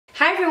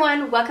Hi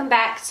everyone, welcome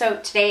back.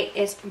 So today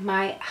is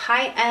my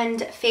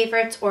high-end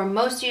favorites or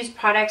most used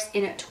products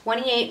in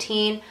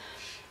 2018.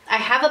 I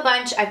have a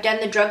bunch. I've done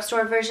the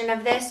drugstore version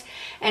of this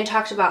and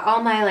talked about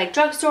all my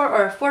drugstore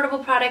or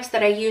affordable products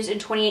that I used in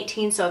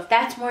 2018. So if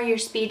that's more your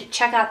speed,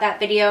 check out that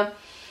video.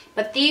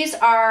 But these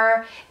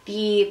are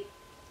the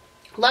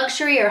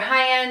luxury or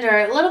high-end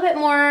or a little bit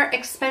more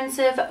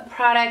expensive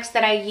products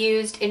that I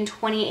used in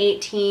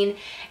 2018,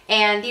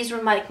 and these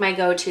were like my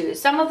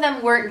go-tos. Some of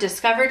them weren't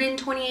discovered in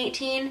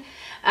 2018,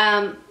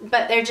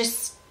 but they're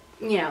just,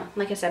 you know,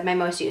 like I said, my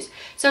most used.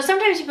 So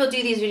sometimes people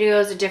do these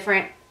videos a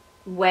different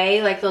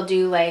way, like they'll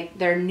do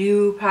their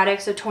new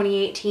products of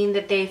 2018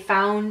 that they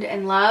found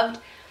and loved,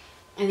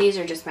 and these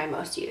are just my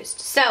most used.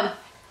 So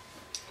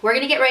we're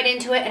gonna get right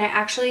into it, and I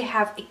actually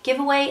have a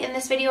giveaway in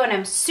this video, and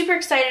I'm super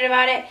excited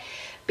about it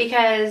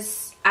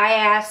because I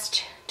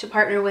asked to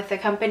partner with the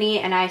company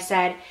and I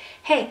said,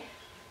 hey,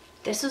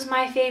 this was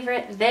my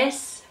favorite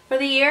this for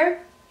the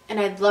year and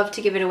I'd love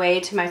to give it away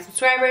to my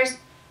subscribers.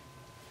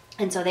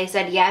 And so they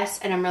said yes,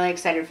 and I'm really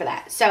excited for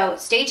that. So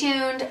stay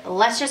tuned.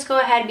 Let's just go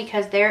ahead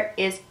because there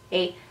is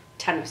a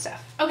ton of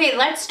stuff. Okay,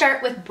 let's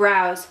start with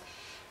brows.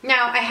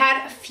 Now, I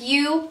had a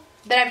few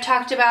that I've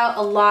talked about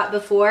a lot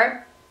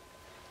before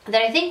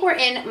that I think were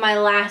in my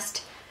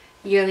last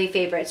yearly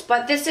favorites,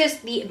 but this is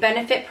the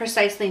Benefit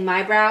Precisely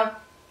My Brow.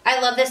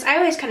 I love this. I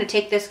always kind of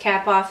take this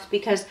cap off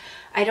because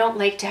I don't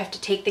like to have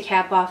to take the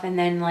cap off and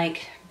then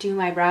do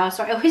my brows,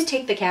 so I always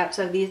take the cap,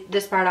 so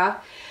this part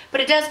off, but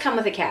it does come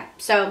with a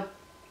cap, so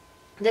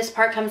this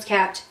part comes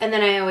capped and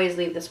then I always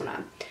leave this one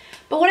on.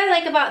 But what I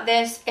like about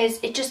this is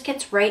it just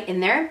gets right in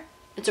there.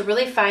 It's a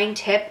really fine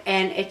tip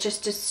and it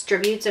just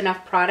distributes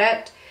enough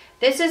product.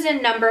 This is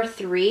in number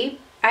 3.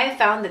 I have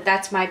found that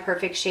that's my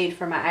perfect shade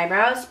for my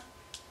eyebrows.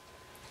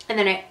 And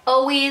then I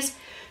always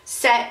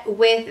set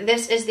with,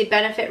 this is the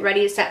Benefit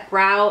Ready Set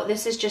Brow.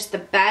 This is just the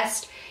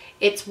best.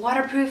 It's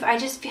waterproof. I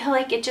just feel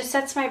like it just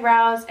sets my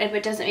brows and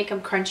it doesn't make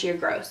them crunchy or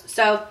gross.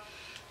 So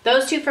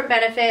those two from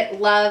Benefit,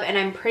 love, and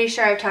I'm pretty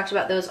sure I've talked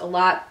about those a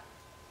lot.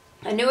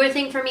 A newer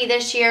thing for me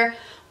this year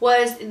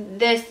was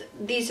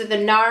these are the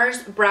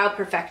NARS Brow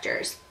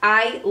Perfectors.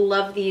 I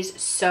love these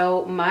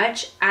so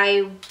much.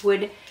 I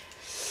would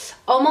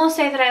almost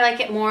say that I like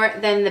it more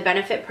than the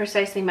Benefit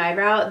Precisely My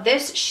Brow.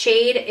 This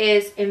shade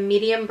is a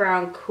medium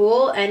brown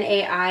cool.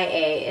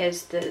 NAIA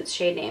is the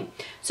shade name.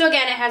 So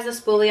again, it has the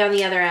spoolie on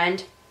the other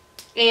end.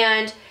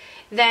 And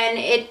then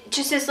it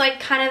just is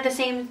kind of the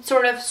same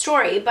sort of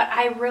story. But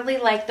I really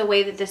like the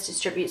way that this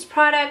distributes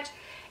product.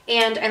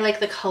 And I like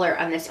the color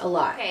on this a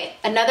lot. Okay,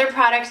 another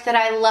product that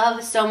I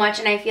love so much,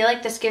 and I feel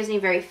like this gives me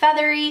very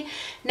feathery,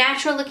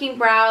 natural looking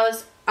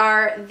brows,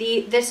 are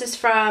this is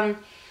from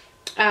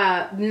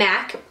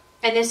MAC.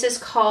 And this is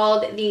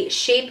called the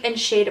Shape and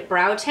Shade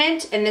Brow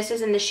Tint, and this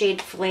is in the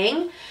shade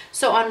Fling.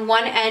 So on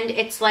one end,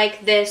 it's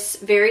like this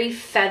very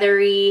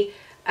feathery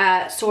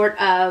sort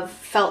of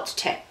felt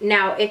tip.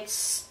 Now,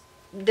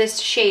 this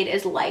shade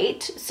is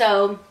light,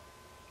 so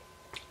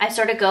I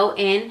sort of go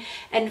in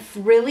and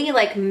really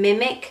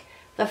mimic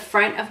the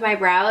front of my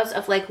brows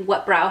of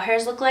what brow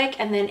hairs look like,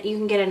 and then you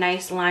can get a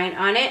nice line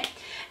on it.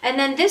 And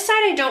then this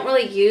side I don't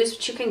really use,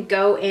 but you can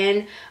go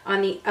in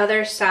on the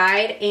other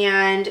side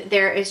and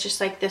there is just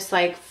this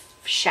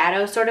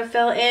shadow sort of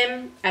fill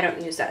in. I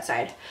don't use that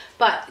side,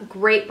 but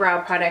great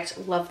brow product.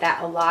 Love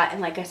that a lot. And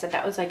like I said,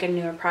 that was a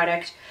newer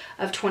product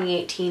of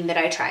 2018 that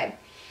I tried.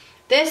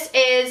 This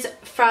is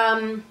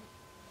from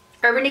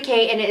Urban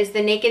Decay and it is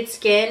the Naked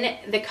Skin,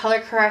 the color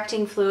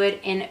correcting fluid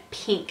in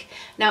pink.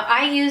 Now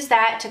I use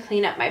that to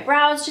clean up my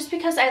brows just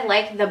because I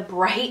like the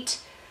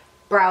bright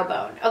brow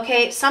bone.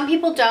 Okay, some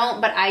people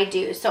don't, but I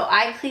do. So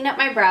I clean up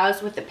my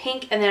brows with the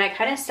pink and then I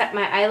kind of set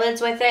my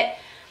eyelids with it.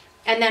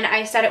 And then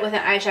I set it with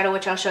an eyeshadow,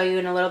 which I'll show you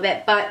in a little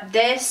bit. But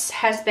this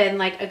has been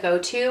a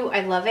go-to.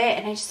 I love it.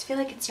 And I just feel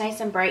like it's nice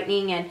and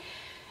brightening and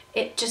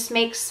it just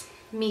makes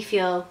me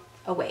feel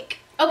awake.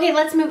 Okay,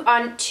 let's move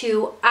on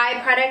to eye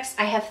products.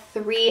 I have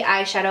 3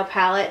 eyeshadow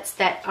palettes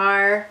that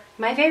are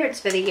my favorites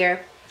for the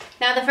year.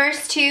 Now the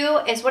first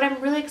 2 is what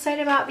I'm really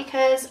excited about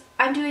because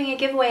I'm doing a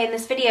giveaway in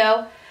this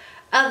video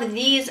of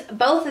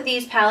both of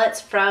these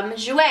palettes from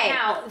Jouer.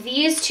 Now,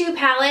 these 2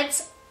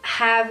 palettes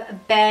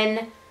have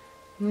been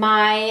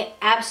my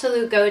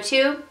absolute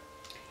go-to,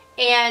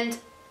 and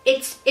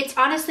it's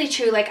honestly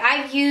true.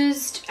 I'm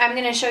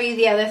gonna show you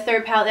the other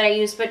 3rd palette that I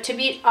use, but to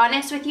be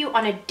honest with you,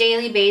 on a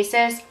daily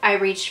basis, I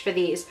reached for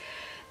these.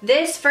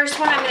 This first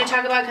one I'm going to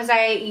talk about because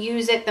I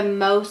use it the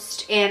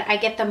most and I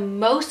get the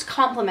most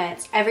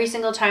compliments every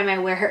single time I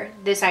wear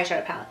this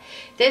eyeshadow palette.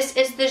 This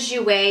is the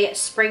Jouer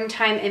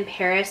Springtime in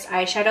Paris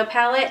eyeshadow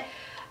palette.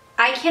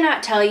 I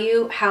cannot tell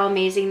you how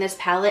amazing this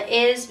palette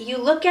is. You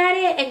look at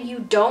it and you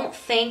don't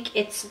think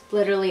it's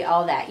literally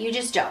all that. You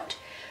just don't.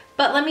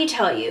 But let me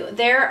tell you,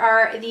 there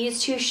are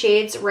these 2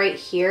 shades right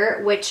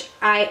here, which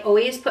I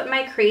always put in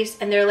my crease,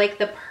 and they're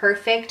the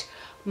perfect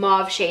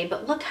mauve shade,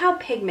 but look how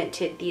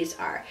pigmented these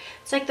are.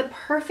 It's the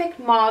perfect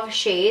mauve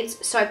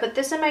shades. So I put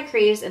this in my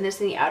crease and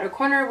this in the outer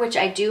corner, which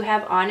I do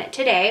have on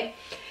today.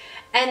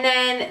 And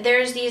then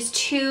there's these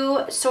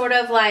two sort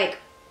of like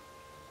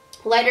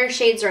lighter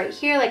shades right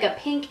here, like a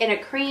pink and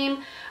a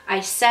cream. I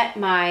set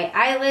my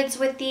eyelids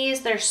with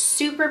these. They're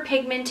super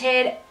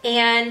pigmented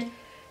and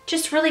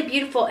just really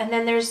beautiful. And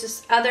then there's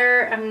this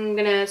other, I'm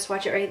gonna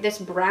swatch it right, this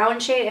brown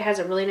shade. It has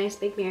a really nice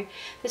big mirror.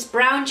 This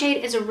brown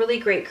shade is a really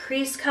great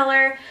crease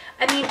color.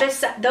 I mean,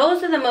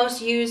 those are the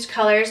most used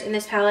colors in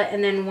this palette,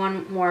 and then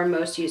one more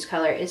most used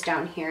color is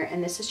down here,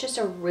 and this is just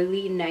a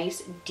really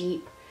nice,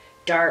 deep,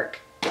 dark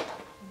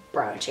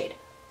brown shade.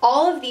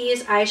 All of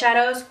these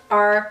eyeshadows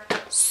are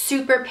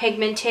super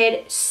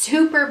pigmented,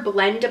 super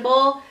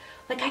blendable.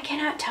 Like, I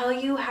cannot tell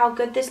you how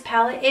good this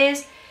palette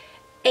is.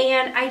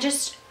 And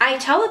I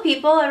tell the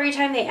people every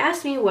time they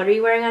ask me, what are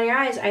you wearing on your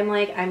eyes? I'm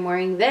like, I'm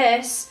wearing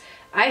this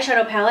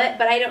eyeshadow palette,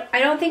 but I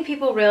don't think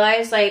people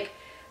realize like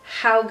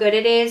how good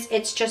it is.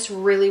 It's just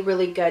really,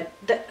 really good.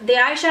 The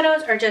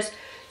eyeshadows are just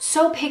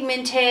so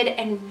pigmented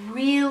and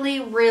really,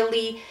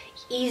 really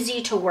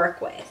easy to work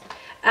with.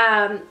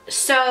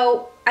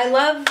 So I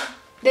love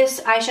this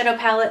eyeshadow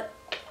palette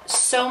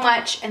so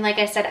much, and like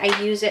I said,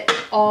 I use it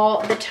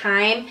all the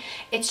time.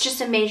 It's just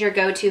a major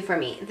go-to for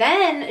me.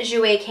 Then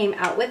Jouer came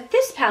out with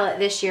this palette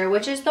this year,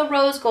 which is the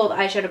rose gold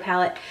eyeshadow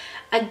palette.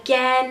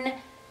 Again,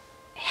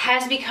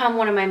 has become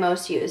one of my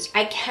most used.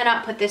 I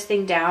cannot put this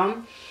thing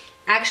down.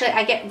 Actually,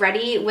 I get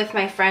ready with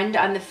my friend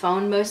on the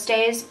phone most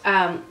days.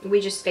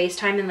 We just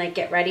FaceTime and like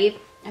get ready.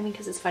 I mean,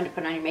 because it's fun to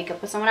put on your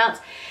makeup with someone else.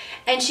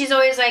 And she's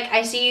always like,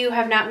 I see you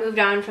have not moved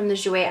on from the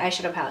Jouer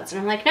eyeshadow palettes.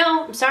 And I'm like,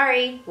 no, I'm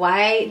sorry.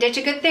 Why ditch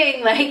a good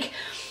thing? Like,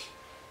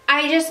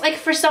 I just, like,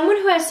 for someone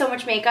who has so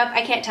much makeup,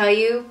 I can't tell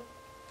you,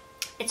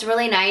 it's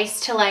really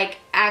nice to, like,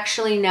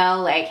 actually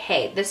know, like,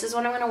 hey, this is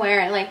what I'm going to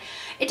wear. And, like,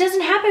 it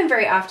doesn't happen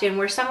very often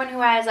where someone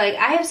who has, like,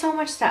 I have so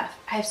much stuff.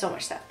 I have so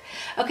much stuff.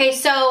 Okay,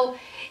 so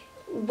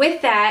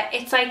with that,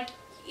 it's like,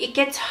 it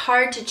gets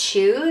hard to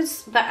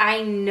choose, but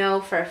I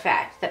know for a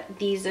fact that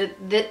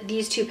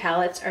these two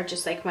palettes are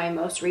just like my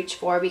most reach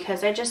for,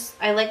 because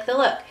I like the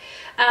look.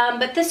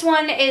 But this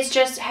one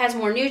has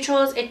more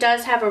neutrals. It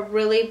does have a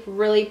really,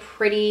 really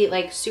pretty,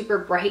 like super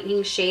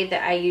brightening shade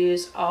that I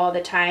use all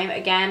the time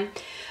again.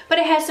 But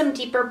it has some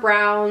deeper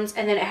browns,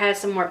 and then it has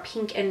some more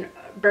pink and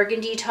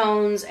burgundy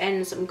tones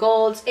and some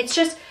golds. It's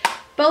just,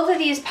 both of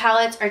these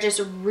palettes are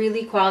just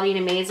really quality and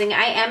amazing.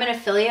 I am an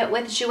affiliate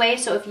with Jouer,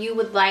 so if you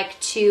would like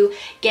to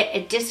get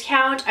a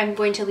discount, I'm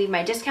going to leave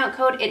my discount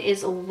code. It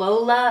is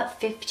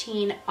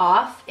Lola15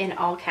 off in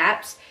all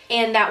caps,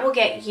 and that will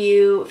get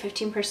you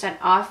 15%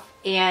 off.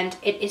 And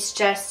it is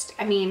just,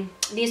 I mean,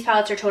 these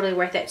palettes are totally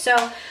worth it. So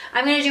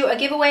I'm going to do a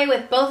giveaway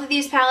with both of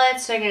these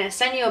palettes. So I'm going to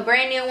send you a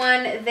brand new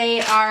one.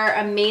 They are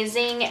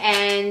amazing,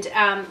 and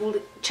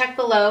check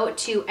below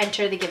to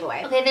enter the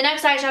giveaway. Okay, the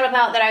next eyeshadow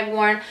palette that I've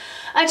worn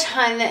a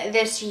ton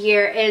this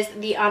year is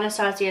the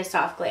Anastasia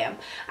Soft Glam.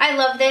 I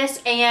love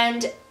this,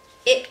 and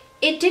it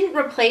didn't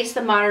replace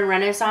the Modern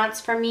Renaissance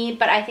for me,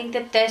 but I think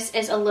that this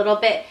is a little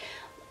bit,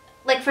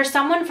 like, for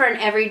someone for an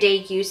everyday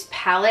use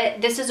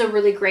palette, this is a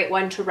really great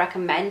one to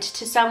recommend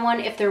to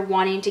someone if they're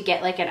wanting to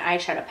get like an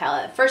eyeshadow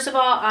palette. First of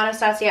all,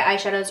 Anastasia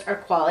eyeshadows are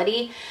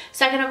quality.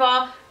 Second of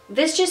all,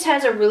 this just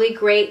has a really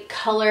great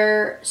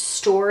color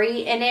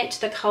story in it.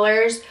 The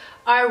colors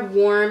are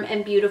warm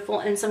and beautiful,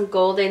 and some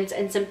goldens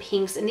and some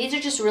pinks, and these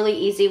are just really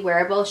easy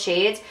wearable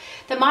shades.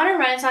 The Modern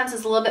Renaissance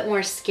is a little bit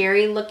more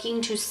scary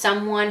looking to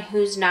someone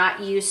who's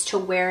not used to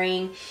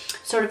wearing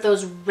sort of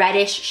those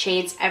reddish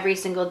shades every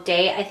single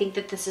day. I think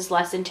that this is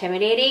less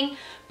intimidating,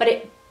 but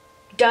it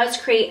does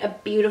create a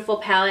beautiful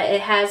palette.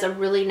 It has a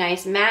really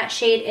nice matte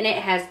shade in it.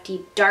 It has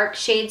deep dark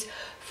shades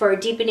for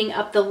deepening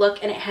up the look,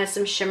 and it has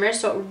some shimmers,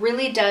 so it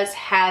really does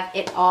have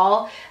it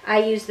all.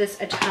 I use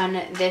this a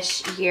ton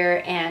this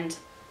year, and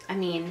I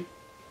mean,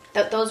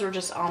 those were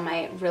just all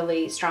my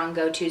really strong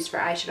go-tos for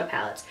eyeshadow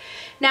palettes.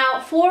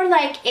 Now, for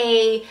like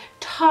a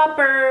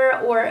topper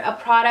or a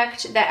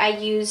product that I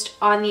used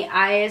on the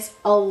eyes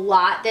a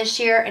lot this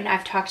year, and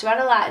I've talked about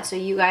a lot, so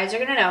you guys are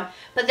gonna know,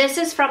 but this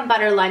is from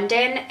Butter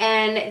London,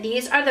 and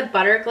these are the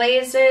Butter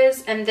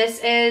Glazes, and this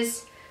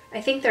is,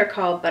 I think they're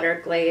called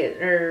Butter Glaze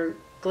or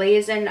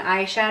Glazen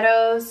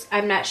eyeshadows.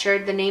 I'm not sure,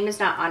 the name is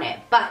not on it,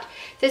 but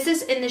this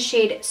is in the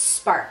shade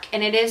Spark,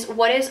 and it is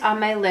what is on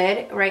my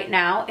lid right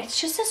now.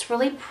 It's just this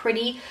really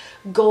pretty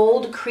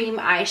gold cream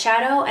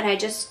eyeshadow, and I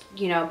just,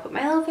 you know, put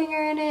my little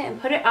finger in it and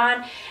put it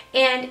on,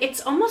 and it's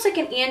almost like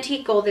an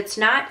antique gold. It's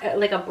not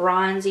like a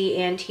bronzy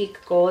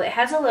antique gold. It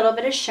has a little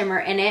bit of shimmer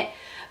in it,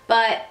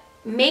 but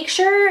make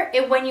sure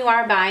when you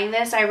are buying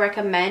this, I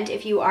recommend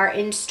if you are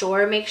in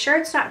store, make sure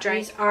it's not dry.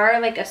 These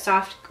are like a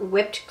soft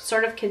whipped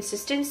sort of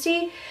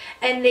consistency,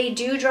 and they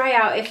do dry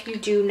out if you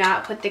do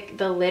not put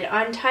the lid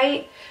on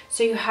tight,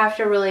 so you have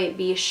to really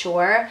be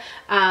sure.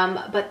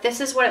 But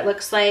this is what it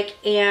looks like,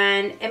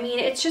 and I mean,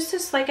 it's just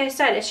this, like I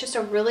said, it's just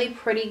a really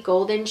pretty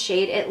golden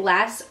shade. It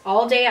lasts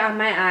all day on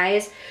my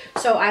eyes,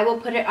 so I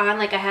will put it on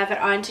like I have it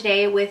on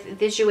today with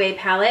the Jouer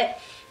palette.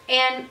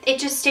 And it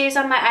just stays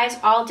on my eyes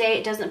all day.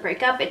 It doesn't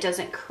break up. It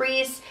doesn't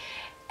crease.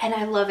 and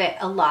I love it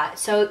a lot.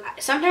 So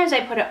sometimes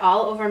I put it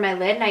all over my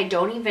lid and I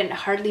don't even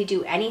hardly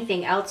do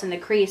anything else in the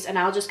crease, and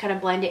I'll just kind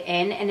of blend it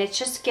in, and it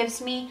just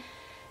gives me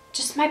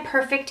just my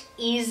perfect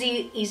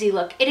easy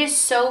look. It is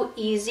so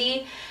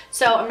easy.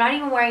 So I'm not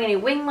even wearing any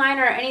wing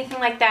liner or anything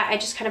like that. I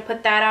just kind of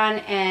put that on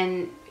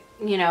and,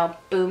 you know,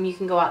 boom, you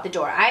can go out the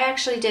door. I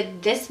actually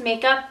did this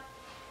makeup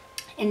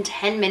in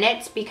 10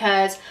 minutes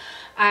because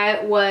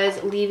I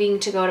was leaving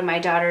to go to my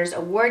daughter's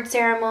award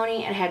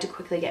ceremony and I had to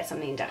quickly get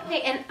something done.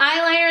 Okay, an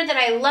eyeliner that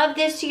I love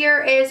this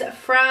year is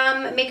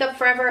from Makeup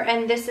Forever,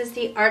 and this is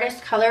the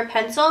Artist Color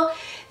Pencil.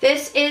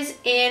 This is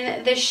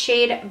in the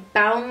shade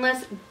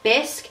Boundless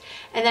Bisque,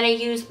 and then I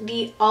use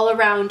the All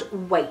Around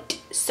White.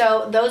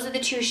 So those are the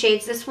two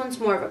shades. This one's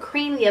more of a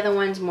cream, the other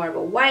one's more of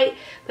a white,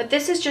 but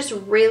this is just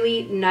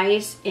really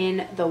nice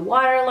in the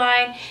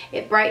waterline.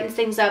 It brightens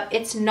things up.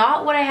 It's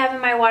not what I have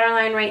in my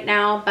waterline right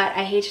now, but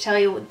I hate to tell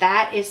you,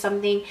 that is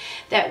something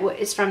that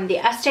is from the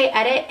Estee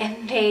Edit,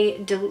 and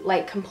they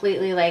like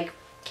completely like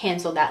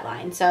canceled that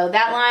line. So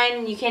that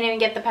line, you can't even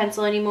get the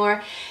pencil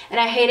anymore, and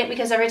I hate it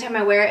because every time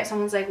I wear it,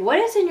 someone's like, what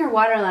is in your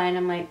waterline?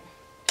 I'm like,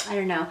 I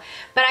don't know.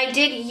 But I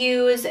did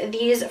use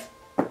these,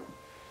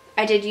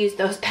 I did use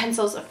those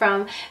pencils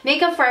from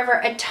Makeup Forever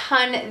a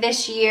ton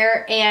this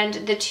year, and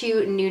the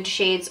two nude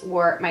shades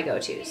were my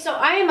go-tos. So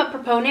I am a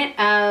proponent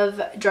of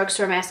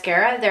drugstore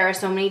mascara. There are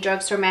so many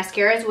drugstore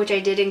mascaras, which I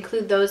did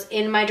include those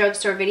in my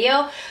drugstore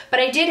video, but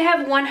I did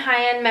have one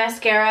high-end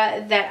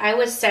mascara that I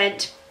was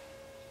sent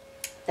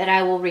that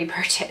I will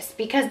repurchase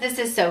because this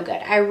is so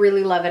good. I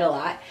really love it a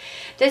lot.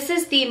 This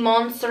is the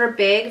Monster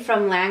Big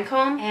from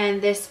Lancome,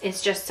 and this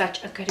is just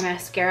such a good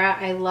mascara.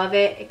 I love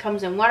it. It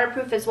comes in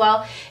waterproof as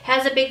well. It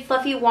has a big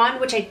fluffy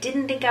wand, which I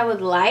didn't think I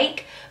would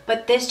like,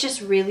 but this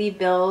just really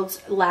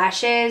builds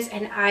lashes,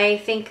 and I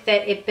think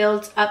that it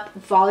builds up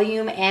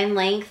volume and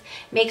length.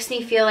 Makes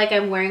me feel like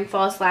I'm wearing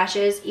false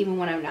lashes even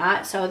when I'm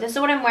not. So this is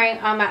what I'm wearing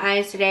on my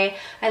eyes today.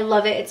 I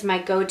love it. It's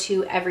my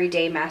go-to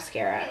everyday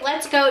mascara.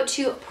 Let's go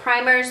to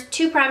primers.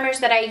 Two primers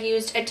that I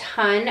used a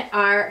ton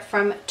are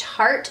from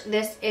Tarte.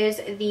 This is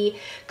the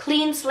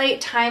Clean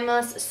Slate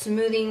Timeless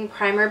Smoothing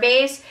Primer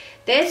Base.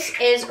 This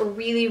is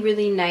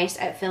really nice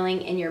at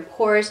filling in your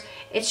pores.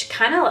 It's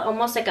kind of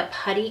almost like a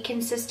putty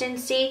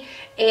consistency,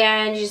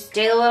 and you just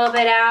dig a little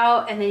bit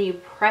out and then you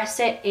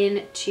press it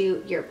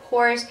into your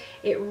pores.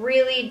 It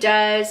really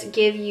does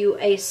give you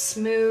a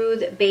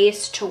smooth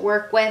base to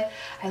work with.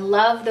 I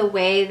love the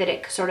way that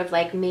it sort of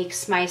like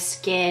makes my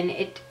skin.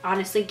 It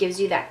honestly gives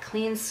you that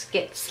clean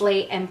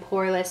slate and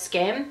poreless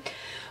skin.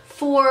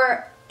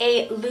 For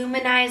a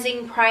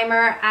luminizing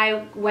primer,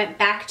 I went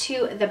back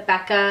to the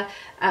BECCA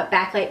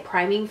Backlight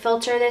Priming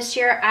Filter this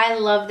year. I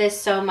love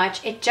this so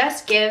much. It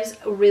just gives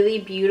really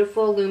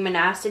beautiful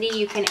luminosity.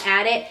 You can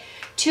add it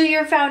to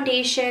your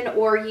foundation,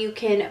 or you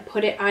can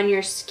put it on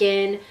your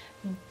skin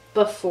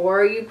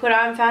before you put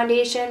on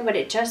foundation, but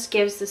it just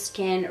gives the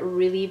skin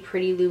really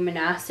pretty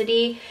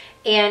luminosity,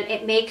 and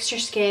it makes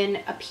your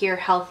skin appear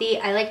healthy.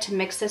 I like to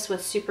mix this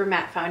with super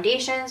matte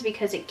foundations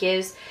because it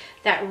gives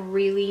that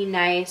really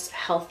nice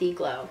healthy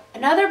glow.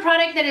 Another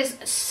product that is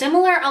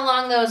similar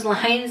along those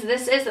lines,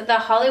 this is the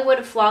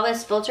Hollywood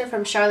Flawless Filter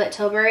from Charlotte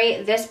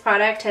Tilbury. This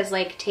product has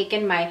like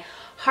taken my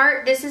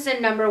heart. This is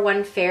in number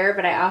 1 fair,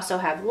 but I also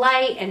have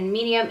light and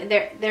medium.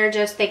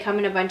 They come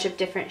in a bunch of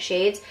different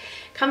shades.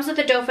 Comes with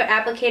a doe foot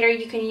applicator.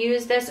 You can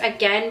use this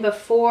again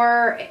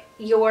before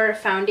your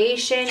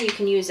foundation. You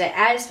can use it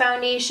as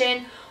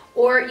foundation,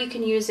 or you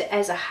can use it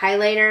as a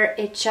highlighter.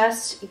 It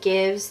just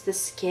gives the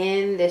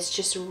skin this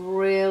just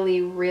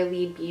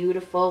really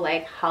beautiful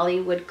like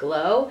Hollywood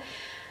glow.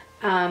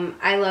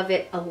 I love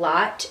it a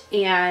lot,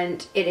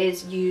 and it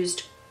is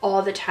used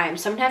all the time.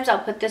 Sometimes I'll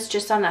put this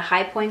just on the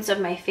high points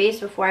of my face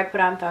before I put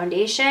on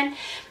foundation,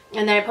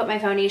 and then I put my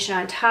foundation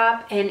on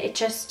top, and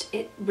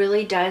it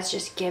really does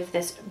just give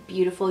this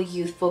beautiful,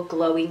 youthful,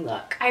 glowing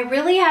look. I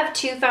really have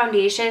two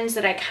foundations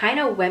that I kind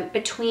of went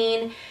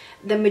between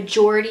the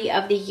majority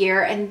of the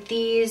year, and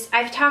these,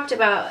 I've talked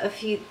about a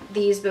few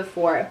these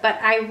before, but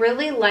I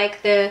really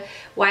like the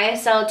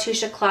YSL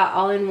Touche Éclat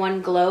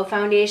All-in-One Glow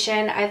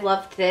Foundation. I've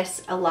loved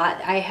this a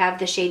lot. I have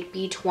the shade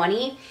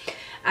B20.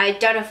 I've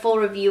done a full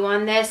review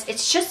on this.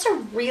 It's just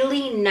a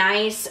really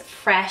nice,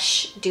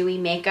 fresh, dewy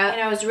makeup,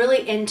 and I was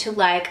really into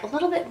like a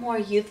little bit more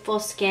youthful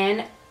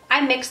skin.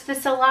 I mixed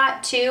this a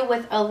lot too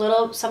with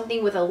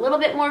something with a little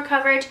bit more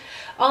coverage,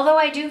 although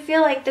I do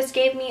feel like this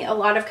gave me a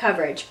lot of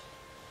coverage.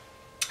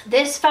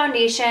 This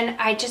foundation,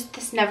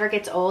 this never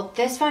gets old.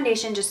 This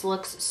foundation just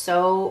looks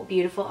so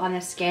beautiful on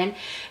the skin.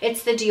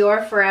 It's the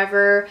Dior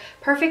Forever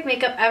Perfect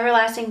Makeup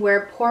Everlasting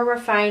Wear Pore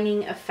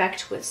Refining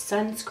Effect with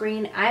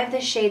Sunscreen. I have the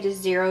shade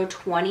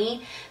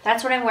 020.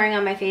 That's what I'm wearing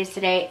on my face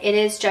today. It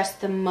is just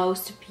the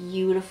most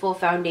beautiful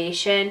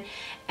foundation,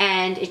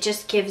 and it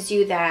just gives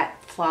you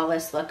that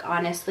flawless look,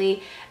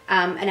 honestly.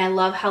 And I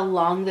love how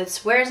long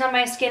this wears on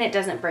my skin. It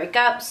doesn't break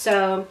up,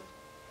 so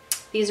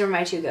these are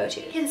my two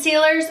go-tos.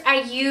 Concealers,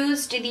 I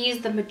used these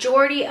the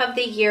majority of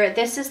the year.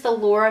 This is the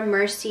Laura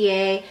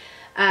Mercier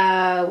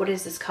what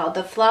is this called?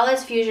 The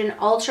Flawless Fusion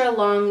Ultra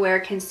Long Wear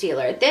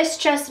Concealer. This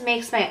just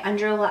makes my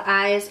under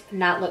eyes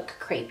not look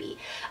crepey.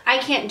 I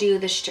can't do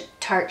the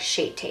Tarte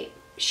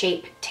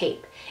Shape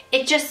Tape.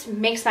 It just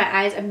makes my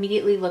eyes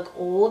immediately look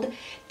old.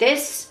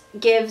 This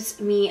gives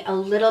me a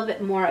little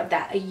bit more of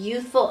that, a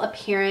youthful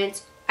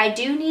appearance. I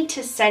do need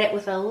to set it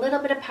with a little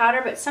bit of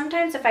powder, but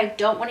sometimes if I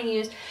don't want to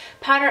use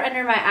powder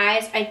under my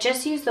eyes, I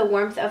just use the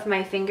warmth of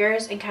my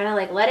fingers and kind of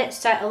like let it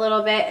set a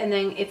little bit, and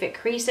then if it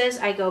creases,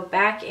 I go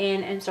back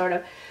in and sort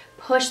of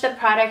push the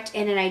product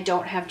in and I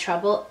don't have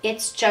trouble.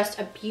 It's just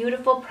a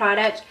beautiful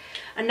product.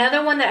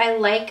 Another one that I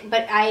like,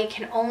 but I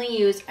can only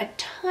use a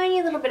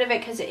tiny little bit of it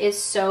because it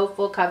is so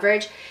full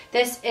coverage.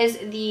 This is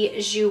the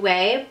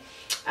Jouer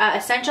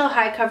Essential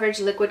High Coverage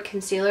Liquid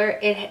Concealer.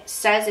 It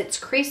says it's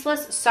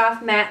creaseless,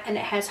 soft matte, and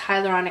it has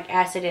hyaluronic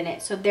acid in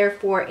it. So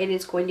therefore, it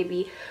is going to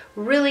be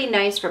really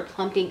nice for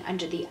plumping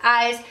under the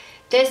eyes.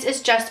 This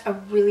is just a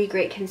really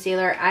great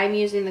concealer. I'm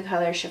using the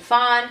color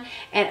Chiffon,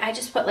 and I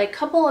just put like a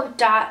couple of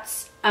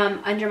dots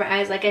under my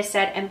eyes, like I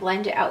said, and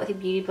blend it out with a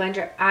beauty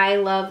blender. I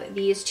love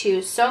these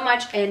two so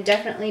much, and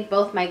definitely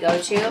both my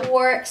go-to.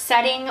 For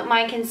setting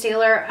my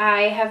concealer,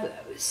 I have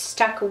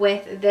stuck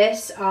with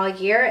this all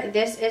year.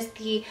 This is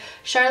the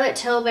Charlotte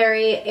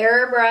Tilbury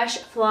Airbrush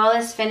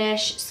Flawless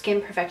Finish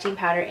Skin Perfecting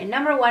Powder in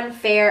number 1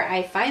 Fair.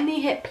 I finally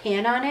hit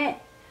pan on it,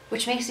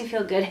 which makes me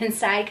feel good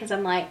inside because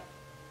I'm like,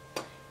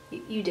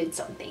 you did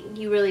something.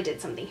 You really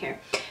did something here.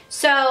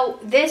 So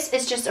this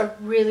is just a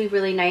really,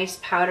 really nice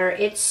powder.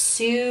 It's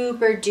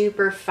super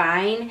duper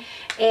fine,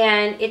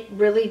 and it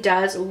really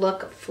does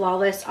look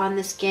flawless on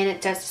the skin.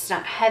 It's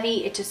not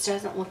heavy. It just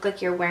doesn't look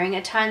like you're wearing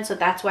a ton, so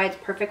that's why it's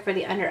perfect for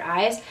the under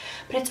eyes,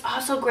 but it's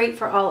also great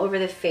for all over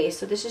the face.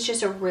 So this is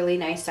just a really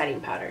nice setting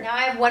powder. Now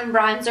I have one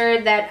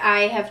bronzer that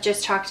I have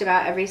just talked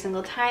about every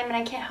single time, and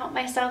I can't help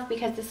myself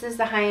because this is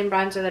the high-end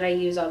bronzer that I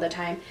use all the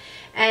time.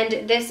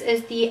 And this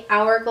is the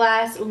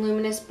Hourglass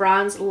Luminous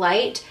Bronze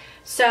Light.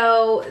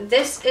 So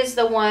this is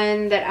the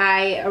one that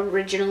I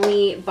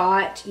originally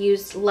bought,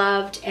 used,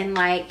 loved, and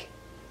like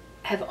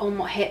have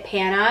almost hit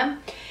pan on.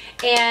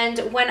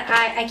 And when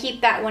I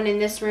keep that one in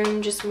this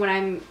room just when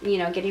I'm, you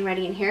know, getting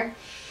ready in here.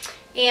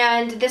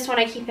 And this one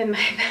I keep in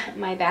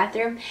my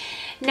bathroom.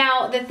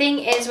 Now the thing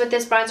is with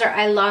this bronzer,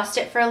 I lost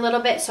it for a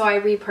little bit, so I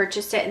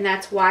repurchased it, and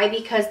that's why,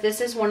 because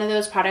this is one of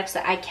those products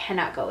that I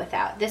cannot go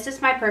without. This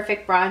is my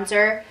perfect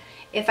bronzer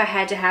if I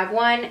had to have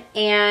one,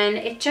 and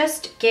it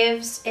just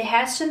gives, it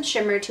has some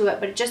shimmer to it,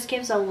 but it just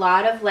gives a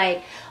lot of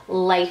like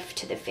life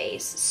to the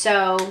face.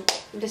 So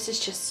this is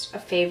just a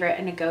favorite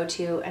and a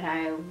go-to, and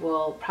I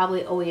will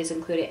probably always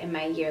include it in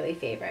my yearly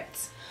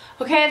favorites.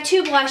 Okay, I have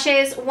two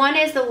blushes. One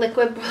is the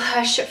liquid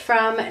blush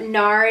from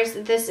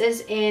NARS. This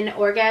is in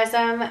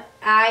Orgasm.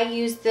 I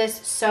use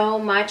this so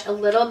much. A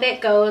little bit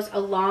goes a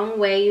long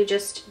way. You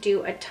just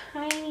do a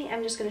tiny,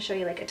 I'm just going to show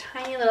you like a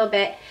tiny little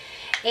bit.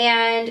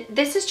 And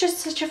this is just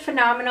such a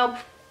phenomenal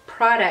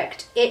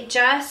product. It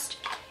just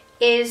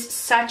is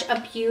such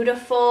a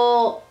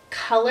beautiful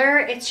color.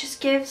 It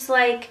just gives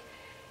like,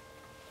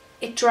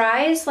 it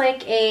dries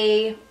like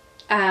a,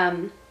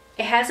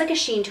 it has like a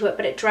sheen to it,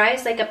 but it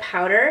dries like a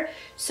powder.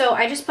 So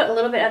I just put a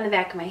little bit on the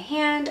back of my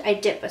hand. I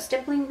dip a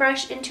stippling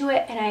brush into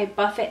it, and I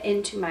buff it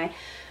into my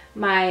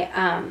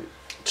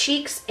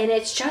cheeks, and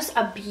it's just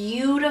a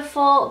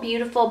beautiful,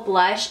 beautiful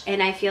blush,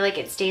 and I feel like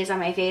it stays on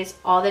my face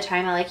all the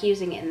time. I like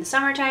using it in the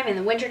summertime, in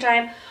the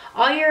wintertime,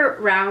 all year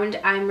round.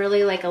 I'm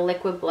really like a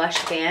liquid blush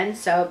fan,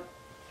 so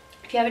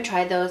if you haven't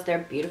tried those, they're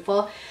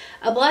beautiful.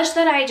 A blush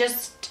that I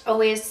just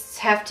always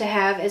have to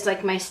have is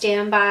like my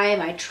standby,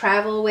 my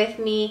travel with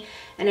me,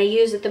 and I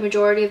use it the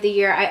majority of the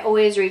year. I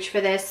always reach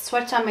for this. It's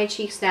what's on my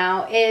cheeks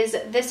now.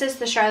 This is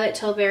the Charlotte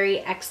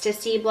Tilbury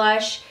Ecstasy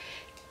blush.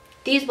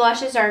 These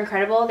blushes are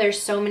incredible.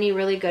 There's so many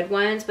really good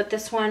ones, but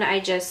this one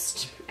I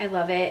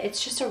love it.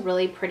 It's just a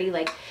really pretty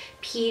like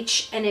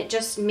peach, and it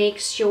just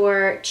makes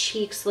your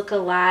cheeks look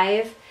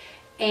alive,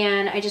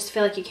 and I just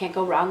feel like you can't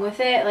go wrong with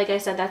it. Like I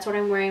said, that's what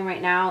I'm wearing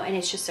right now, and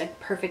it's just a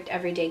perfect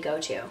everyday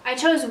go-to. I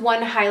chose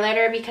one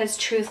highlighter because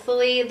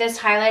truthfully, this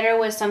highlighter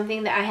was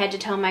something that I had to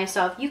tell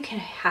myself, you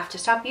have to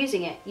stop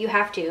using it. You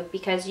have to,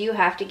 because you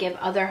have to give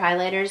other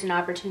highlighters an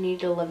opportunity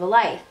to live a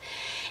life,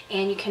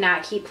 and you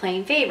cannot keep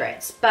playing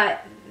favorites.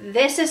 But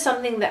this is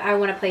something that I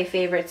want to play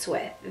favorites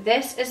with.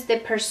 This is the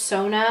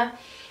Persona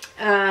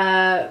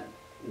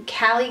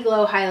Cali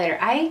Glow highlighter.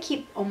 I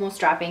keep almost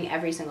dropping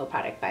every single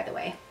product, by the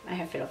way. I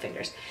have fiddle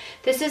fingers.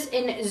 This is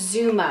in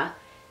Zuma.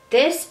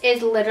 This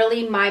is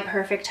literally my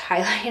perfect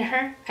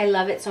highlighter. I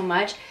love it so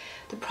much.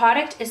 The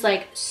product is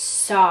like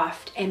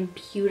soft and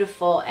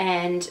beautiful,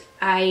 and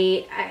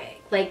I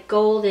like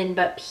golden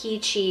but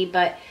peachy,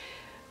 but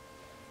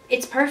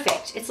it's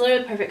perfect. It's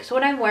literally perfect. So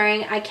what I'm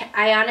wearing,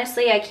 I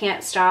honestly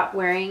can't stop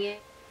wearing it.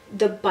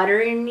 The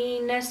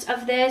butteriness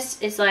of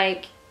this is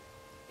like,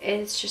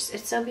 it's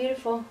so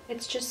beautiful.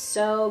 It's just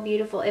so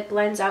beautiful. It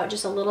blends out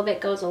just a little bit,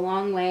 goes a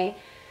long way.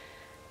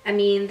 I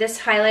mean, this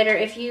highlighter,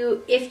 if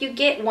you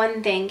get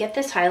one thing, get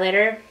this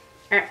highlighter.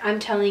 I'm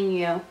telling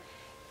you,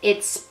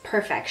 it's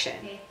perfection.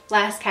 Okay.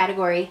 Last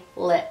category,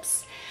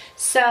 lips.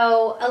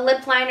 So a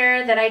lip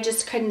liner that I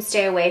just couldn't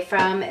stay away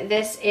from.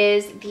 This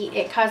is the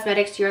It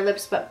Cosmetics Your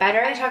Lips But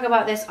Better. I talk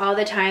about this all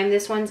the time.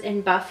 This one's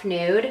in Buff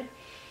Nude.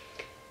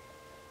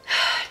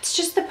 It's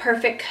just the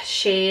perfect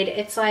shade.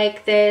 It's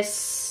like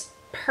this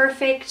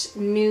perfect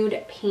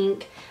nude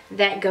pink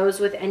that goes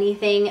with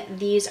anything.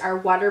 These are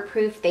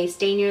waterproof. They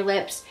stain your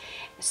lips.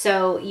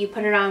 So you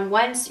put it on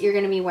once, you're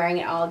going to be wearing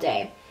it all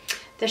day.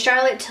 The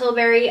Charlotte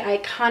Tilbury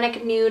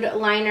Iconic Nude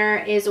Liner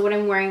is what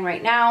I'm wearing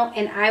right now,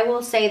 and I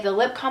will say the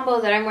lip combo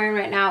that I'm wearing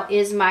right now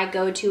is my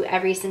go-to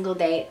every single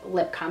day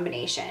lip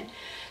combination.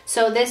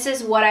 So this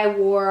is what I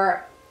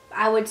wore,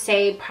 I would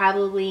say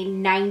probably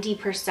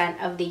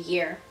 90% of the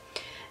year.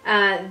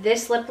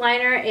 This lip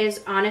liner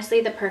is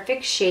honestly the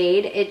perfect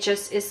shade. It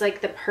just is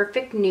like the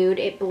perfect nude.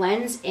 It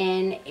blends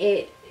in.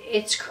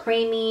 It's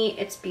creamy.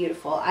 It's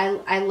beautiful.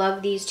 I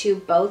love these two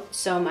both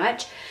so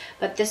much.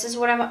 But this is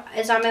what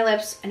is on my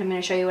lips, and I'm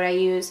going to show you what I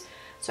use.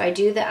 So I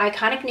do the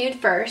Iconic Nude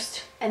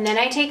first, and then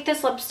I take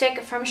this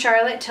lipstick from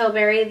Charlotte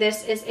Tilbury.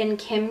 This is in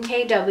Kim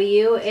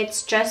KW.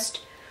 It's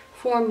just,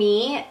 for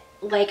me,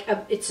 like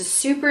it's a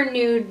super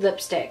nude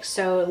lipstick.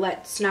 So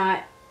let's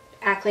not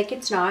act like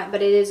it's not,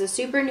 but it is a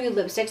super nude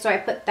lipstick. So I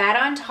put that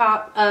on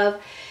top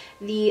of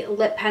the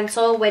lip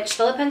pencil, which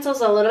the lip pencil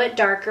is a little bit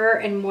darker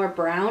and more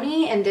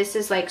browny, and this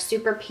is like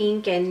super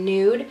pink and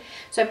nude.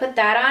 So I put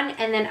that on,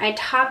 and then I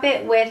top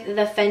it with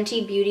the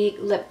Fenty Beauty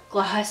lip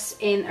gloss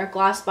or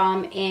gloss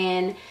bomb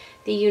in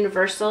the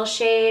Universal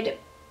shade,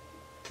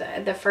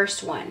 the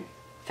first one,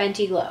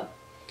 Fenty Glow,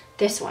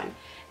 this one.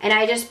 And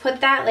I just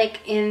put that like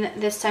in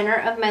the center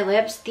of my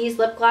lips. These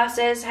lip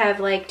glosses have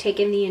like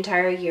taken the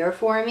entire year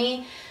for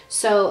me.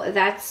 So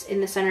that's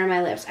in the center of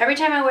my lips. Every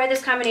time I wear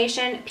this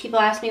combination, people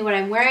ask me what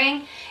I'm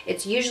wearing.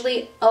 It's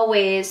usually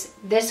always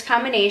this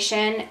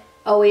combination,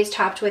 always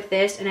topped with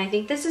this. And I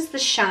think this is the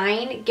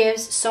shine. It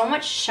gives so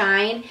much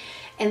shine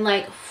and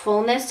like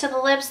fullness to the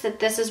lips that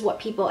this is what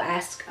people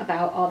ask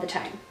about all the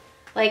time.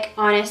 Like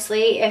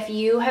honestly, if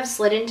you have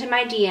slid into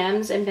my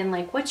DMs and been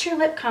like, what's your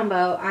lip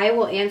combo? I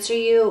will answer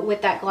you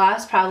with that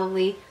gloss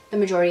probably the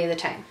majority of the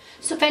time.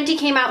 So Fenty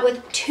came out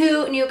with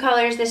 2 new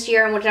colors this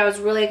year, and which I was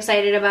really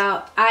excited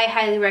about. I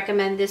highly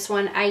recommend this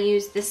one. I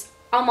use this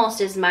almost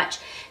as much.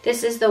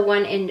 This is the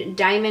one in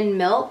Diamond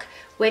Milk,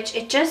 which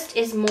it just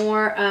is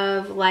more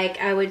of like,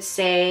 I would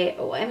say,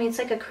 I mean, it's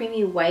like a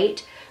creamy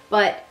white,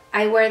 but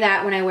I wear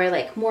that when I wear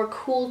like more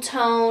cool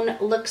tone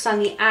looks on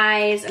the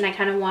eyes, and I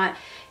kind of want,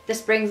 this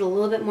brings a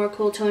little bit more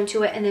cool tone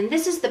to it. And then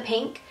this is the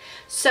pink.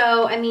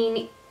 So, I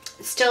mean,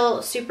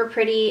 still super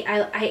pretty.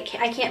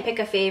 I can't pick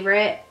a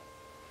favorite,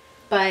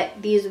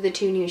 but these are the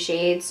 2 new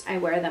shades. I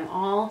wear them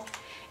all,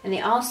 and they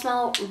all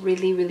smell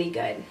really, really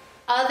good.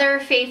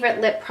 Other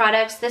favorite lip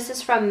products, this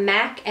is from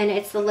MAC, and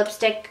it's the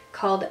lipstick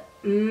called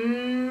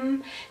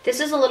This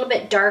is a little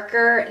bit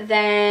darker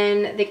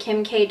than the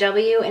Kim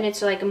KW, and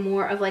it's like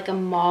more of like a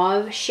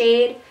mauve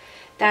shade.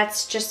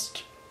 That's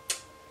just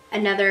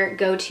another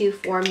go-to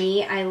for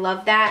me. I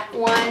love that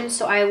one,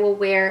 so I will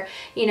wear,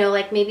 you know,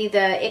 like maybe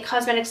the It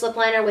Cosmetics lip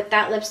liner with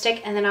that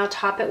lipstick, and then I'll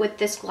top it with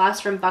this gloss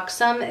from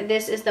BECCA.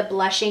 This is the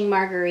Blushing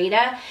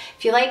Margarita.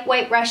 If you like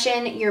White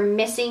Russian, you're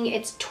missing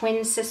its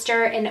twin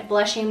sister in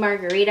Blushing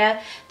Margarita.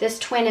 This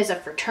twin is a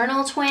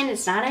fraternal twin.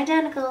 It's not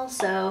identical,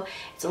 so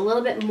it's a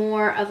little bit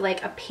more of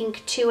like a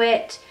pink to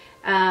it.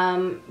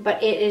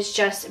 But it is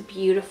just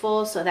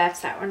beautiful. So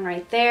that's that one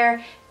right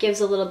there. Gives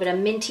a little bit of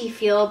minty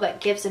feel,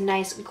 but gives a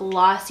nice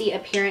glossy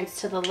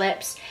appearance to the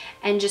lips,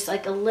 and just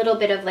like a little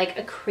bit of like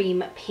a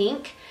cream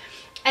pink.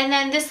 And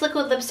then this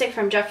liquid lipstick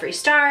from Jeffree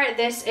Star,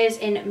 this is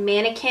in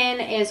Mannequin,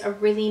 is a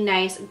really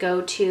nice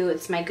go-to.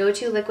 It's my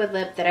go-to liquid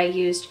lip that I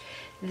used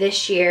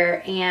this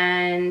year,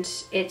 and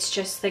it's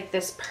just like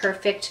this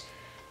perfect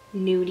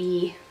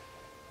nudie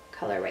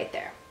color right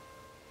there.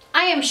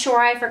 I am sure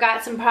I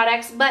forgot some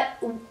products,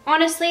 but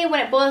honestly,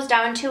 when it boils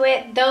down to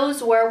it,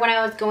 those were, when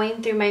I was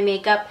going through my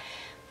makeup,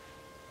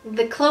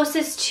 the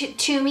closest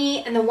to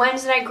me, and the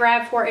ones that I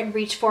grab for and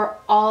reach for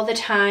all the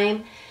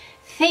time.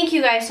 Thank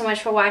you guys so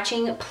much for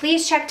watching.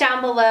 Please check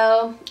down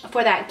below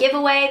for that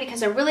giveaway,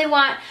 because I really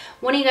want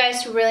one of you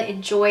guys to really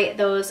enjoy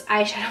those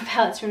eyeshadow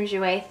palettes from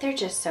Jouer. They're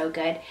just so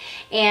good.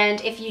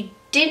 And if you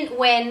didn't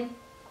win,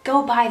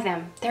 go buy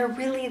them. They're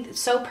really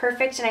so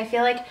perfect, and I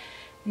feel like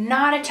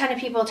not a ton of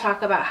people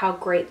talk about how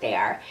great they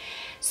are.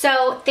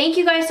 So thank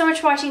you guys so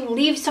much for watching.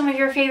 Leave some of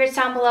your favorites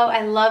down below.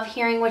 I love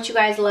hearing what you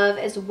guys love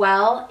as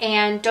well.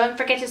 And don't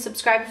forget to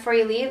subscribe before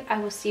you leave. I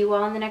will see you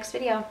all in the next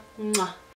video. Mwah.